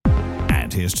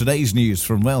And here's today's news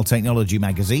from Rail Technology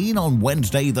Magazine on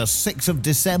Wednesday, the 6th of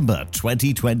December,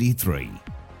 2023.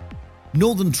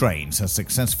 Northern Trains has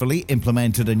successfully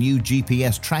implemented a new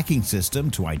GPS tracking system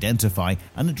to identify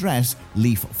and address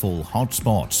leaf fall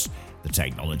hotspots. The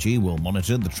technology will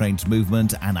monitor the train's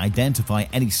movement and identify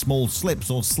any small slips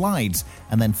or slides,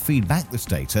 and then feed back this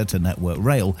data to Network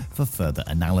Rail for further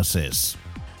analysis.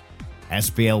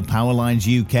 SPL Powerlines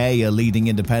UK, a leading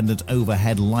independent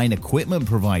overhead line equipment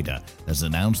provider, has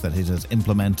announced that it has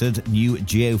implemented new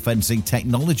geofencing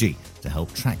technology to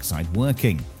help trackside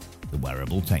working. The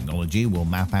wearable technology will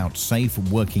map out safe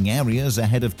working areas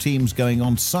ahead of teams going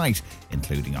on site,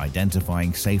 including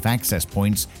identifying safe access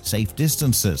points, safe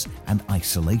distances, and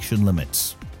isolation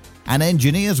limits. And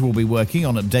engineers will be working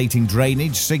on updating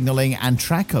drainage, signalling, and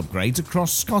track upgrades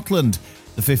across Scotland.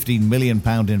 The £15 million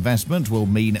investment will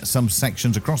mean some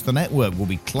sections across the network will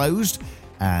be closed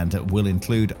and will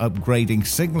include upgrading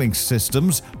signalling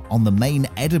systems on the main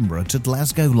Edinburgh to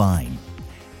Glasgow line.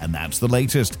 And that's the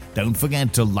latest. Don't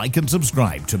forget to like and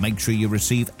subscribe to make sure you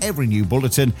receive every new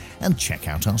bulletin, and check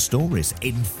out our stories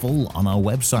in full on our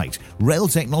website,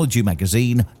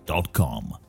 railtechnologymagazine.com.